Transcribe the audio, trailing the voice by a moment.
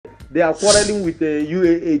They are quarreling with the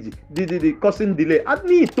UAAG, the causing delay.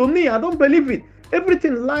 To me, I don't believe it.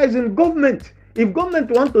 Everything lies in government. If government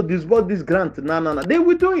want to disburse this grant, they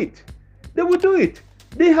will do it. They will do it.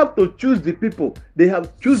 They have to choose the people. They have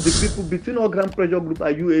to choose the people between all Grand Pressure Group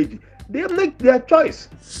and UAAG. They make their choice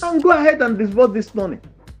and go ahead and disburse this money.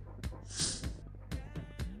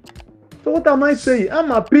 So what am I saying?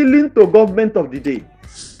 I'm appealing to government of the day.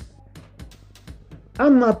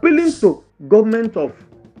 I'm appealing to government of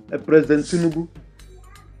President Tinubu.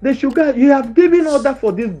 They should go. You have given order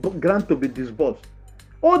for this grant to be disbursed.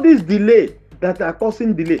 All this delay that are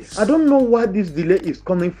causing delay, I don't know where this delay is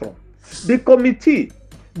coming from. The committee,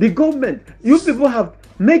 the government, you people have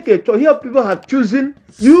make a choice. Here people have chosen.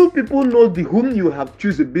 You people know whom you have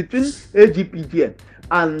chosen between AGPGN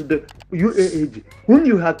and UAAG. Whom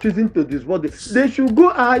you have chosen to disburse this. They should go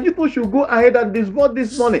ahead. You people should go ahead and disburse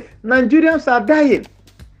this money. Nigerians are dying.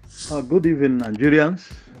 Good evening,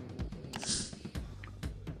 Nigerians.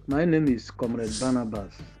 My name is Comrade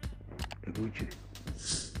Barnabas Ebuchi.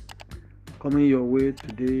 Coming your way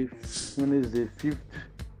today, Wednesday, 5th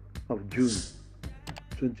of June,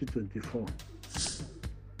 2024.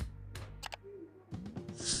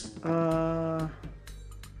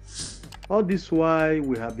 All this while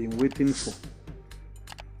we have been waiting for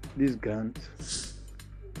this grant.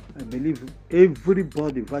 I believe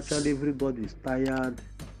everybody, virtually everybody, is tired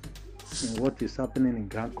in what is happening in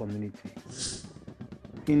grant community.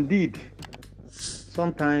 Indeed,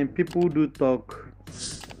 sometimes people do talk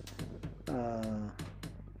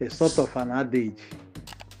a sort of an adage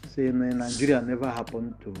saying Nigeria never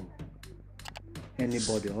happened to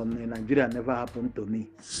anybody, or Nigeria never happened to me.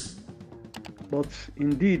 But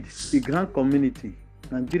indeed, the grant community,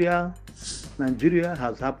 Nigeria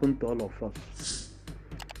has happened to all of us.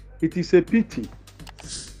 It is a pity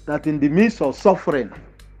that in the midst of suffering,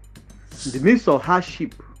 in the midst of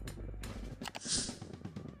hardship,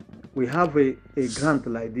 we have a grant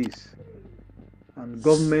like this, and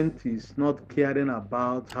government is not caring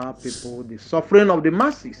about how people, the suffering of the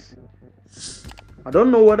masses. I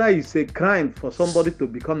don't know whether it's a crime for somebody to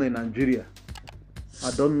become a Nigeria.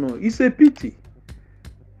 I don't know. It's a pity.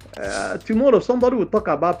 Tomorrow somebody will talk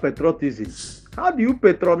about patriotism. How do you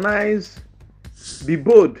patronize, be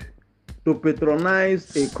bold to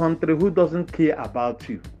patronize a country who doesn't care about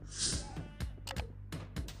you?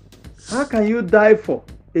 How can you die for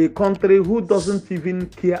a country who doesn't even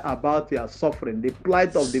care about your suffering, the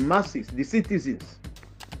plight of the masses, the citizens?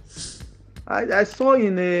 I saw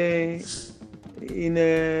in a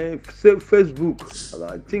Facebook,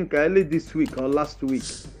 I think early this week or last week,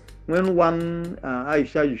 when one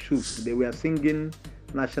Aisha Yusuf, they were singing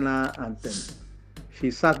national anthem.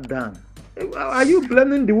 She sat down. Are you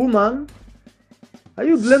blaming the woman? Are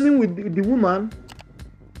you blaming with the woman?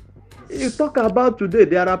 You talk about today,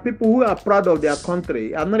 there are people who are proud of their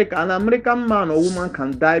country. An American man or woman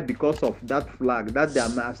can die because of that flag, that they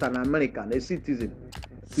are as an American, a citizen.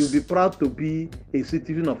 You'll be proud to be a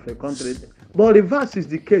citizen of a country. But reverse is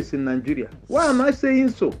the case in Nigeria. Why am I saying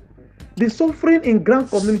so? The suffering in grant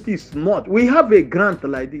community is not. We have a grant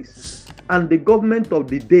like this, and the government of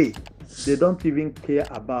the day, they don't even care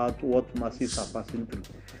about what masses are passing through.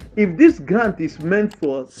 If this grant is meant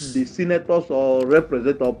for the senators or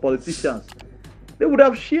representatives or politicians, they would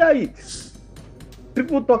have shared it.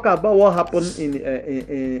 People talk about what happened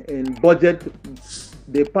in budget.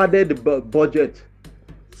 They padded the budget.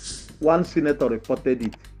 One senator reported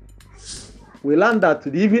it. We learned that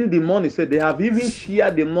even the money, said they have even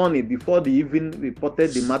shared the money before they even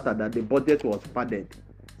reported the matter that the budget was padded,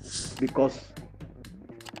 because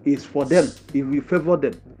it's for them, if we favor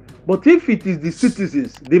them. But if it is the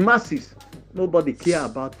citizens, the masses, nobody care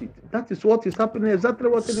about it. That is what is happening, exactly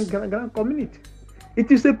what in the grand community.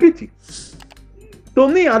 It is a pity. To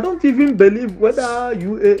me, I don't even believe whether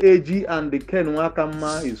UAAG and the Ken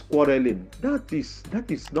Wakama is quarreling. That is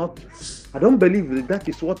not, I don't believe that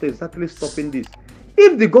is what exactly stopping this.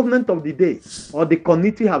 If the government of the day or the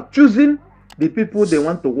committee have chosen the people they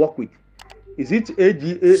want to work with, is it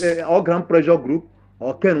AG, or Grand Pressure Group,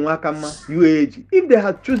 or Ken Wakama, UAAG, if they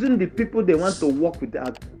have chosen the people they want to work with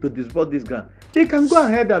to disburse this grant, they can go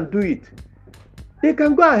ahead and do it. They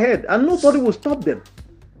can go ahead and nobody will stop them.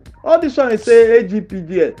 All this one is say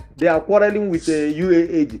AGPGN, they are quarreling with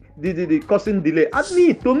UAAG, the causing delay.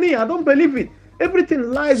 To me, I don't believe it.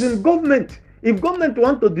 Everything lies in government. If government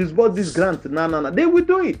want to disburse this grant, they will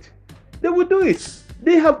do it. They will do it.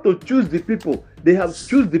 They have to choose the people. They have to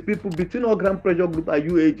choose the people between all Grand Pressure Group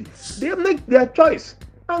and UAAG. They make their choice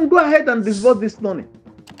and go ahead and disburse this money.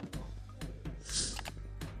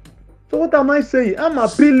 So what am I saying? I'm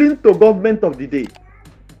appealing to government of the day.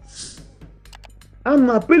 I'm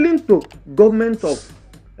appealing to government of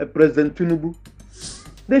President Tinubu.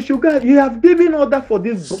 They should go. You have given order for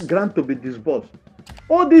this grant to be disbursed.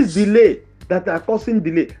 All this delay that are causing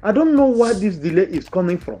delay, I don't know where this delay is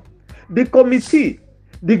coming from. The committee,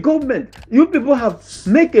 the government, you people have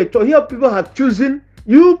make a choice. Here people have chosen.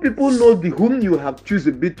 You people know whom you have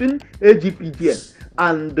chosen between AGPGN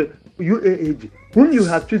and UAAG. Whom you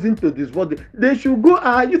have chosen to disburse. They should go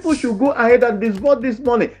ahead. People should go ahead and disburse this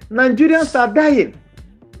money. Nigerians are dying.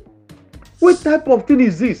 What type of thing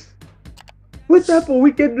is this? What type of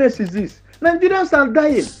wickedness is this? Nigerians are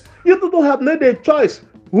dying. You people have made a choice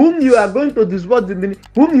whom you are going to disburse the money,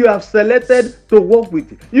 whom you have selected to work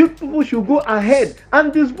with. You people should go ahead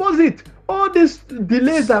and disburse it. All these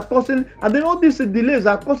delays are causing, and then all these delays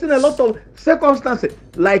are causing a lot of circumstances,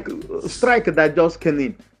 like strike that just came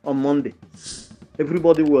in on Monday. Every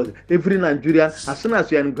Nigerian, as soon as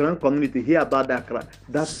you're in the Grant community, hear about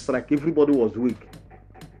that strike, everybody was weak.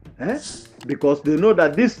 Because they know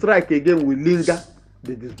that this strike again will linger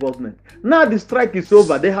the disbursement. Now the strike is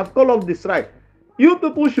over. They have called off the strike. You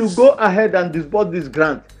people should go ahead and disburse this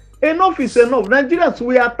grant. Enough is enough. Nigerians,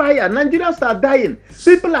 we are tired. Nigerians are dying.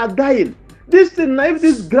 People are dying. This thing, if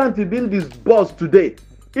this grant is being disbursed today,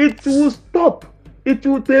 it will stop. It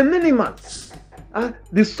will be minimal.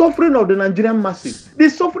 The suffering of the Nigerian masses. The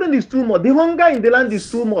suffering is too much. The hunger in the land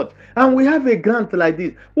is too much. And we have a grant like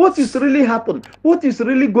this. What is really happening? What is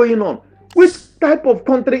really going on? Which type of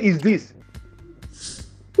country is this?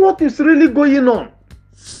 What is really going on?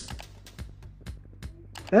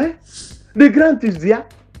 The grant is there.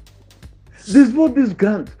 This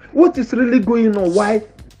grant. What is really going on? Why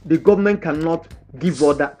the government cannot give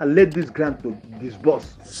order and let this grant to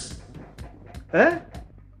disburse?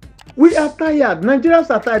 We are tired. Nigerians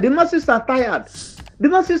are tired. The masses are tired. The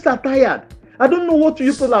masses are tired. I don't know what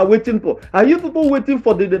you people are waiting for. Are you people waiting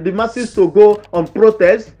for the masses to go on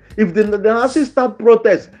protest? If the masses start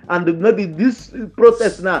protest and maybe this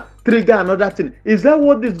protest now trigger another thing, is that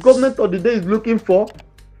what this government of the day is looking for?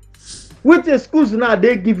 Which excuse now are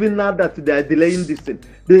they giving now that they are delaying this thing?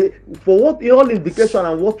 For what all indication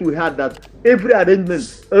and what we had that every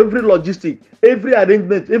arrangement, every logistic, every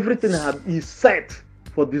arrangement, everything is set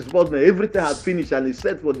for disbursement. Everything has finished and is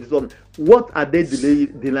set for disbursement. What are they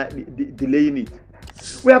delaying it?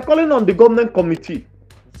 We are calling on the government committee.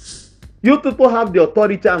 You people have the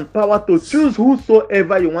authority and power to choose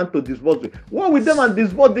whosoever you want to disburse with. Work with them and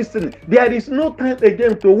disburse this thing. There is no time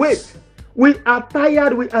again to wait. We are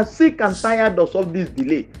tired. We are sick and tired of all this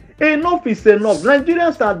delay. Enough is enough.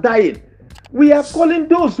 Nigerians are dying. We are calling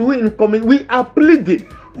those who incoming. We are pleading.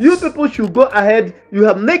 You people should go ahead. You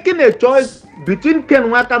are making a choice between Ken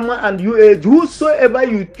Wakama and UAAG. Whosoever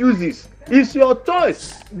you choose is your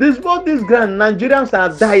choice. Disburse this grant. Nigerians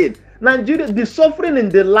are dying. Nigeria, the suffering in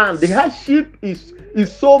the land, the hardship is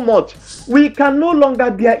so much. We can no longer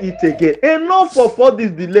bear it again. Enough of all this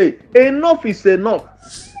delay. Enough is enough.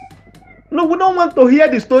 No, we don't want to hear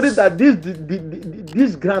the story that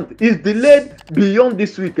this grant is delayed beyond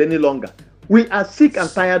this week any longer. We are sick and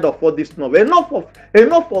tired of all this stuff. Enough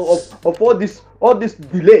of all this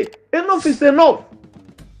delay. Enough is enough.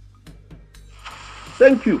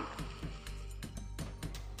 Thank you.